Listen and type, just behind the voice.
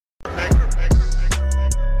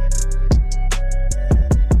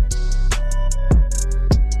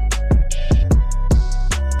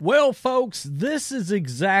Well, folks, this is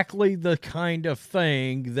exactly the kind of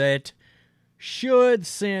thing that should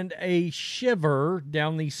send a shiver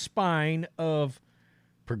down the spine of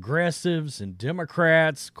progressives and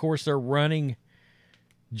Democrats. Of course, they're running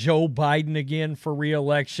Joe Biden again for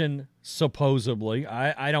re-election, supposedly.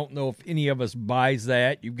 I don't know if any of us buys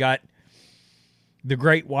that. You've got the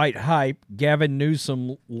great white hype, Gavin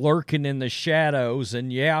Newsom, lurking in the shadows,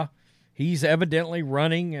 and yeah, he's evidently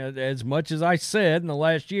running. As much as I said in the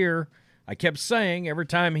last year, I kept saying every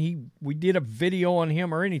time we did a video on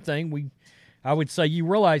him or anything, I would say, you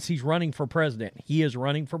realize he's running for president. He is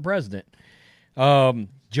running for president. Joe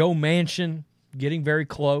Manchin getting very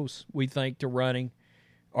close, we think, to running.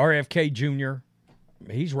 RFK Jr.,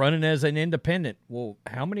 he's running as an independent. Well,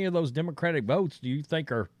 how many of those Democratic votes do you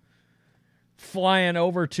think are flying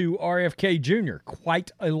over to RFK Jr.?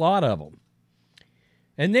 Quite a lot of them.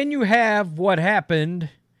 And then you have what happened,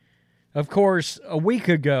 of course, a week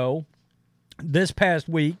ago, this past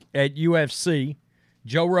week at UFC.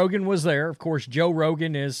 Joe Rogan was there. Of course, Joe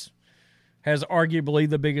Rogan has arguably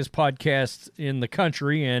the biggest podcast in the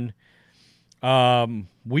country, and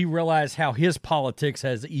we realize how his politics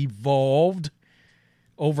has evolved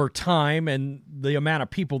over time and the amount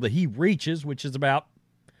of people that he reaches, which is about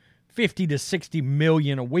 50 to 60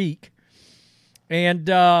 million a week. And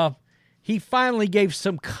he finally gave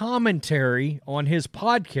some commentary on his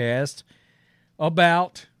podcast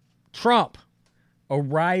about Trump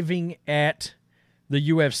arriving at the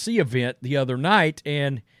UFC event the other night.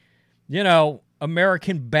 And, you know,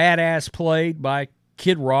 American Badass played by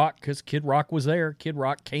Kid Rock, because Kid Rock was there. Kid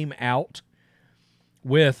Rock came out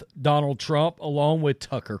with Donald Trump along with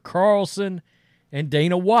Tucker Carlson and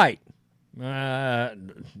Dana White. You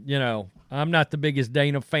know, I'm not the biggest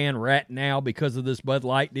Dana fan right now because of this Bud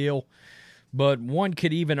Light deal, but one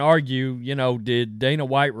could even argue, you know, did Dana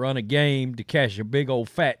White run a game to cash a big old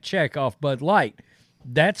fat check off Bud Light?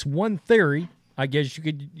 That's one theory, I guess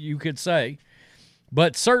you could say.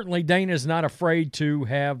 But certainly Dana's not afraid to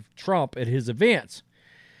have Trump at his events.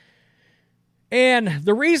 And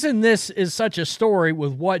the reason this is such a story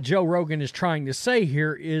with what Joe Rogan is trying to say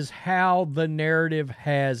here is how the narrative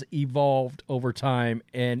has evolved over time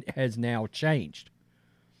and has now changed.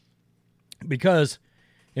 Because,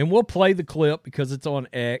 and we'll play the clip because it's on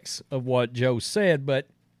X of what Joe said, but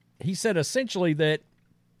he said essentially that,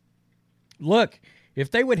 look, if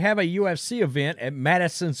they would have a UFC event at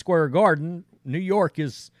Madison Square Garden, New York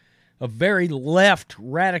is a very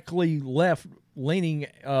radically left-leaning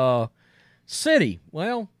city.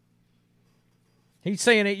 Well, he's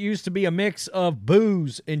saying it used to be a mix of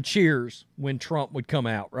boos and cheers when Trump would come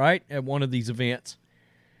out, right, at one of these events.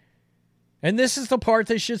 And this is the part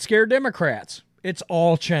that should scare Democrats. It's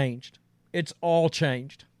all changed. It's all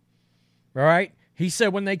changed. All right? He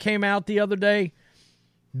said when they came out the other day,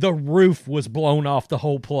 the roof was blown off the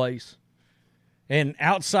whole place. And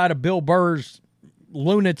outside of Bill Burr's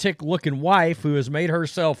lunatic-looking wife, who has made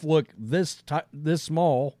herself look this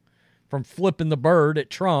small from flipping the bird at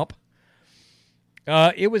Trump,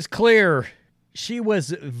 it was clear she was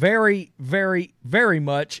very, very, very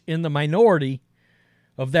much in the minority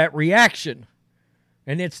of that reaction.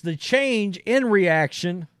 And it's the change in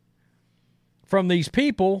reaction from these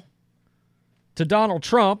people to Donald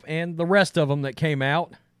Trump and the rest of them that came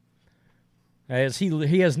out, as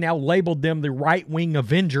he has now labeled them the right-wing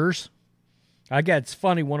Avengers. It's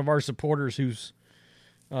funny, one of our supporters who's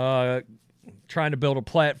trying to build a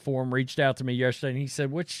platform reached out to me yesterday, and he said,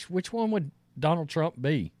 which one would Donald Trump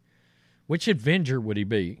be? Which Avenger would he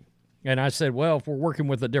be? And I said, well, if we're working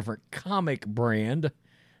with a different comic brand,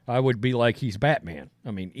 I would be like he's Batman.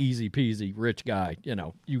 I mean, easy peasy, rich guy. You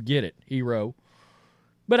know, you get it, hero.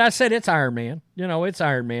 But I said it's Iron Man. You know, it's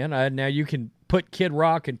Iron Man. Now you can put Kid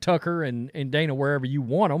Rock and Tucker and Dana wherever you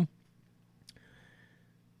want them.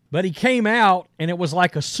 But he came out, and it was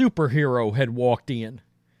like a superhero had walked in.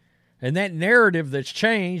 And that narrative that's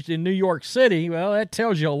changed in New York City, well, that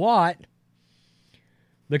tells you a lot.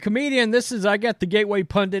 The comedian, I got the Gateway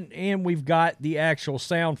Pundit, and we've got the actual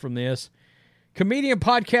sound from this. Comedian,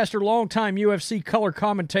 podcaster, longtime UFC color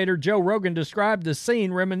commentator Joe Rogan described the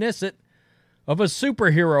scene reminiscent of a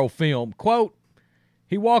superhero film. Quote,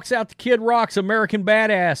 he walks out to Kid Rock's American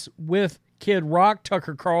Badass with Kid Rock,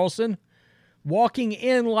 Tucker Carlson, walking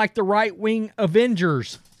in like the right-wing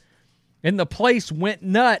Avengers. And the place went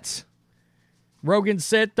nuts, Rogan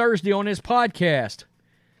said Thursday on his podcast.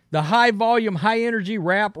 The high-volume, high-energy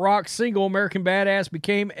rap rock single American Badass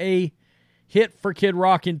became a hit for Kid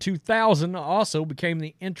Rock in 2000. Also became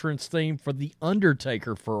the entrance theme for The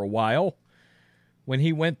Undertaker for a while when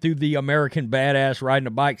he went through the American Badass riding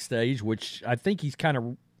a bike stage, which I think he's kind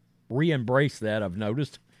of re-embraced that, I've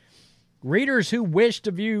noticed. Readers who wish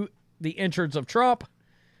to view the entrance of Trump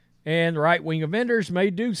and right-wing Avengers may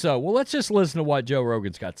do so. Well, let's just listen to what Joe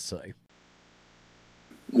Rogan's got to say.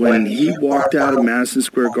 When he walked out of Madison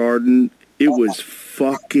Square Garden, it was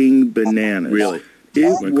fucking bananas. Really?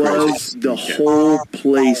 It was, the whole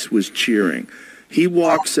place was cheering. He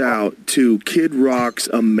walks out to Kid Rock's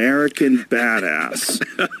American Badass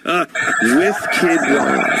with Kid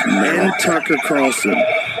Rock and Tucker Carlson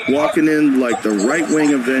walking in like the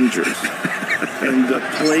right-wing Avengers. And the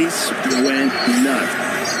place went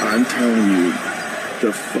nuts. I'm telling you,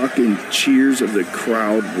 the fucking cheers of the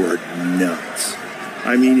crowd were nuts.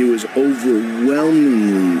 I mean, it was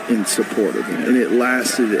overwhelmingly in support of him, and it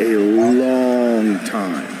lasted a long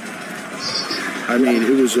time. I mean,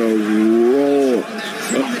 it was a roll.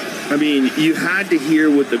 I mean, you had to hear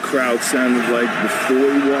what the crowd sounded like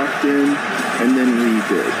before he walked in, and then we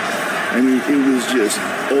did. I mean, it was just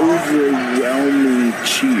overwhelming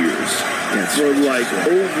cheers for like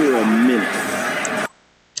over a minute.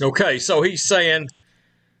 Okay, so he's saying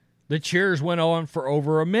the cheers went on for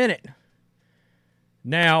over a minute.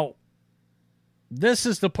 Now, this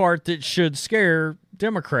is the part that should scare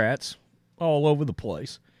Democrats all over the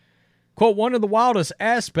place. Quote, one of the wildest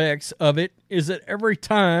aspects of it is that every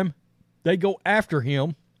time they go after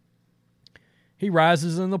him, he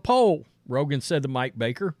rises in the poll, Rogan said to Mike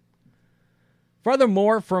Baker.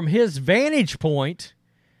 Furthermore, from his vantage point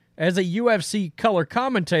as a UFC color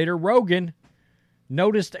commentator, Rogan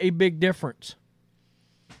noticed a big difference.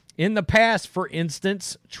 In the past, for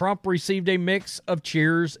instance, Trump received a mix of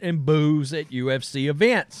cheers and boos at UFC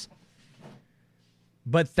events.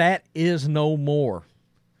 But that is no more.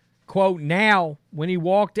 Quote, now, when he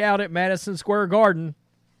walked out at Madison Square Garden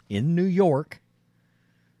in New York,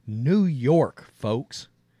 folks,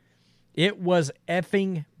 it was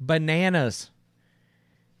effing bananas.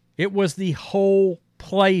 It was the whole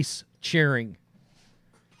place cheering.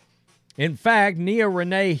 In fact, Nia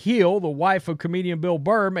Renee Hill, the wife of comedian Bill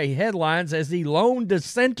Burr, made headlines as the lone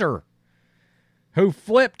dissenter who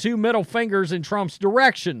flipped two middle fingers in Trump's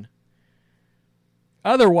direction.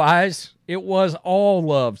 Otherwise, it was all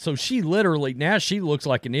love. So she literally, now she looks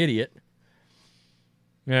like an idiot.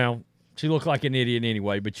 Now, she looked like an idiot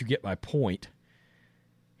anyway, but you get my point.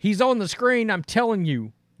 He's on the screen, I'm telling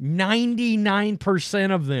you,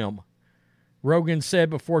 99% of them, Rogan said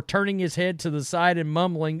before turning his head to the side and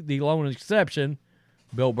mumbling the lone exception,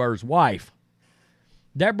 Bill Burr's wife.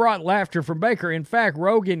 That brought laughter from Baker. In fact,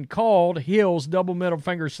 Rogan called Hill's double middle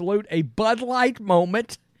finger salute a Bud Light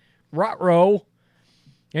moment. Rot-row.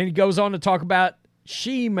 And he goes on to talk about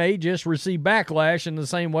she may just receive backlash in the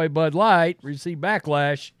same way Bud Light received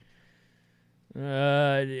backlash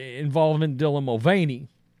involving Dylan Mulvaney.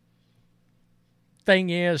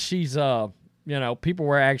 Thing is, she's, people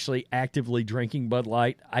were actually actively drinking Bud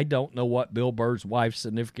Light. I don't know what Bill Burr's wife's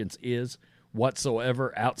significance is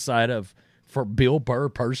whatsoever outside of, for Bill Burr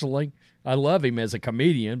personally. I love him as a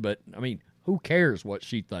comedian, but, I mean, who cares what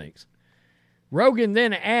she thinks? Rogan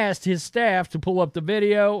then asked his staff to pull up the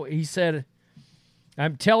video. He said,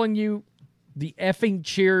 I'm telling you, the effing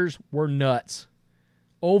cheers were nuts.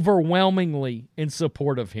 Overwhelmingly in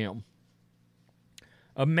support of him.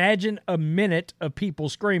 Imagine a minute of people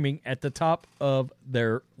screaming at the top of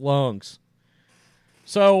their lungs.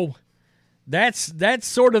 So that's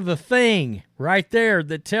sort of the thing right there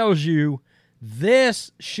that tells you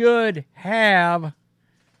this should have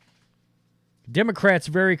Democrats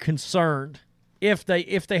very concerned if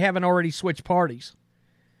they haven't already switched parties.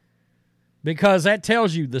 Because that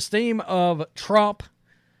tells you the steam of Trump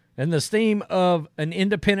and the steam of an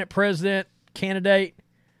independent president candidate,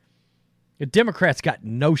 the Democrats got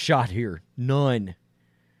no shot here. None.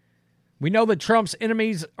 We know that Trump's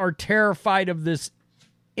enemies are terrified of this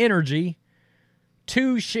energy.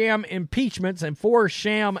 2 sham impeachments and 4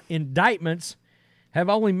 sham indictments have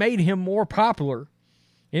only made him more popular.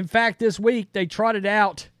 In fact, this week they trotted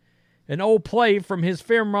out an old play from his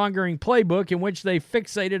fear-mongering playbook in which they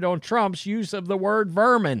fixated on Trump's use of the word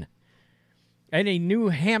vermin at a New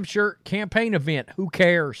Hampshire campaign event. Who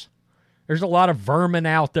cares? There's a lot of vermin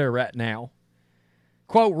out there right now.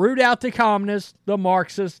 Quote, root out the communists, the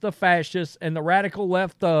Marxists, the fascists, and the radical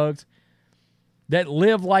left thugs that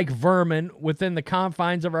live like vermin within the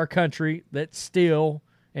confines of our country that steal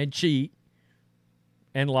and cheat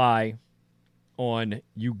and lie on,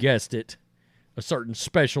 you guessed it, a certain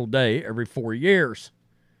special day every 4 years.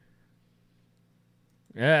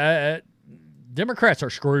 Democrats are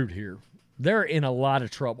screwed here. They're in a lot of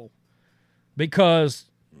trouble because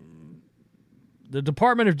the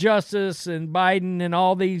Department of Justice and Biden and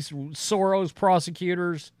all these Soros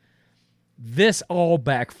prosecutors, this all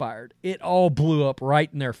backfired. It all blew up right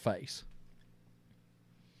in their face.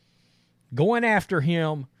 going after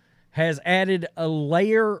him has added a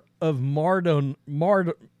layer of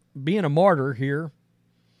being a martyr here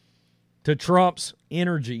to Trump's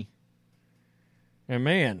energy. And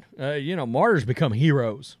man, martyrs become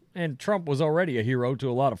heroes. And Trump was already a hero to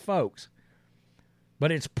a lot of folks.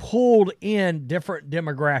 But it's pulled in different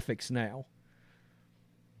demographics now.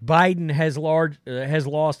 Biden has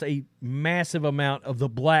lost a massive amount of the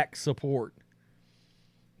black support.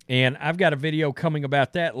 And I've got a video coming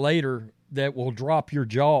about that later that will drop your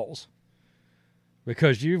jaws.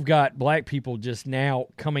 Because you've got black people just now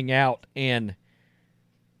coming out and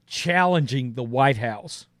challenging the White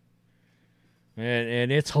House.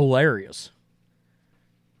 And it's hilarious.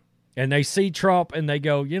 And they see Trump and they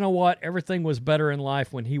go, you know what? Everything was better in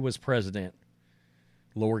life when he was president.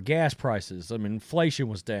 Lower gas prices. I mean, inflation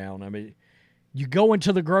was down. I mean, you go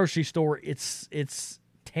into the grocery store, it's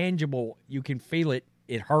tangible. You can feel it.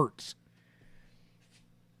 It hurts.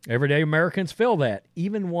 Everyday Americans feel that,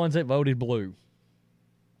 even ones that voted blue.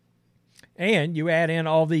 And you add in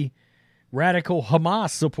all the radical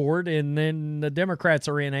Hamas support, and then the Democrats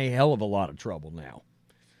are in a hell of a lot of trouble now.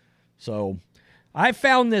 So I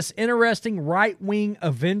found this interesting, right-wing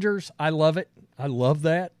Avengers. I love it. I love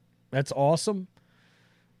that. That's awesome.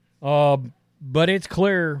 But it's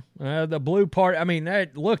clear, the blue party, I mean,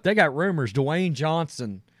 look, they got rumors, Dwayne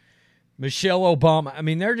Johnson, Michelle Obama. I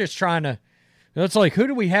mean, they're just trying to, it's like, who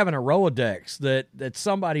do we have in a Rolodex that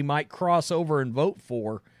somebody might cross over and vote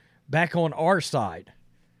for back on our side?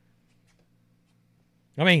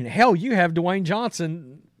 I mean, hell, you have Dwayne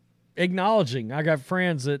Johnson acknowledging, I got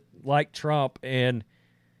friends that like Trump, and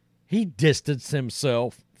he distanced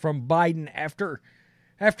himself from Biden after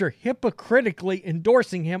hypocritically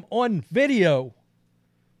endorsing him on video.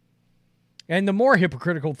 And the more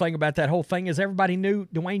hypocritical thing about that whole thing is everybody knew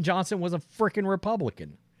Dwayne Johnson was a freaking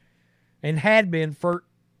Republican and had been for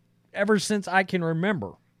ever since I can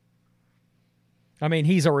remember. I mean,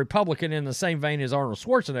 he's a Republican in the same vein as Arnold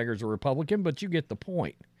Schwarzenegger's a Republican, but you get the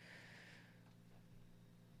point.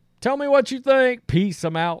 Tell me what you think. Peace.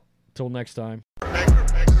 I'm out. Till next time.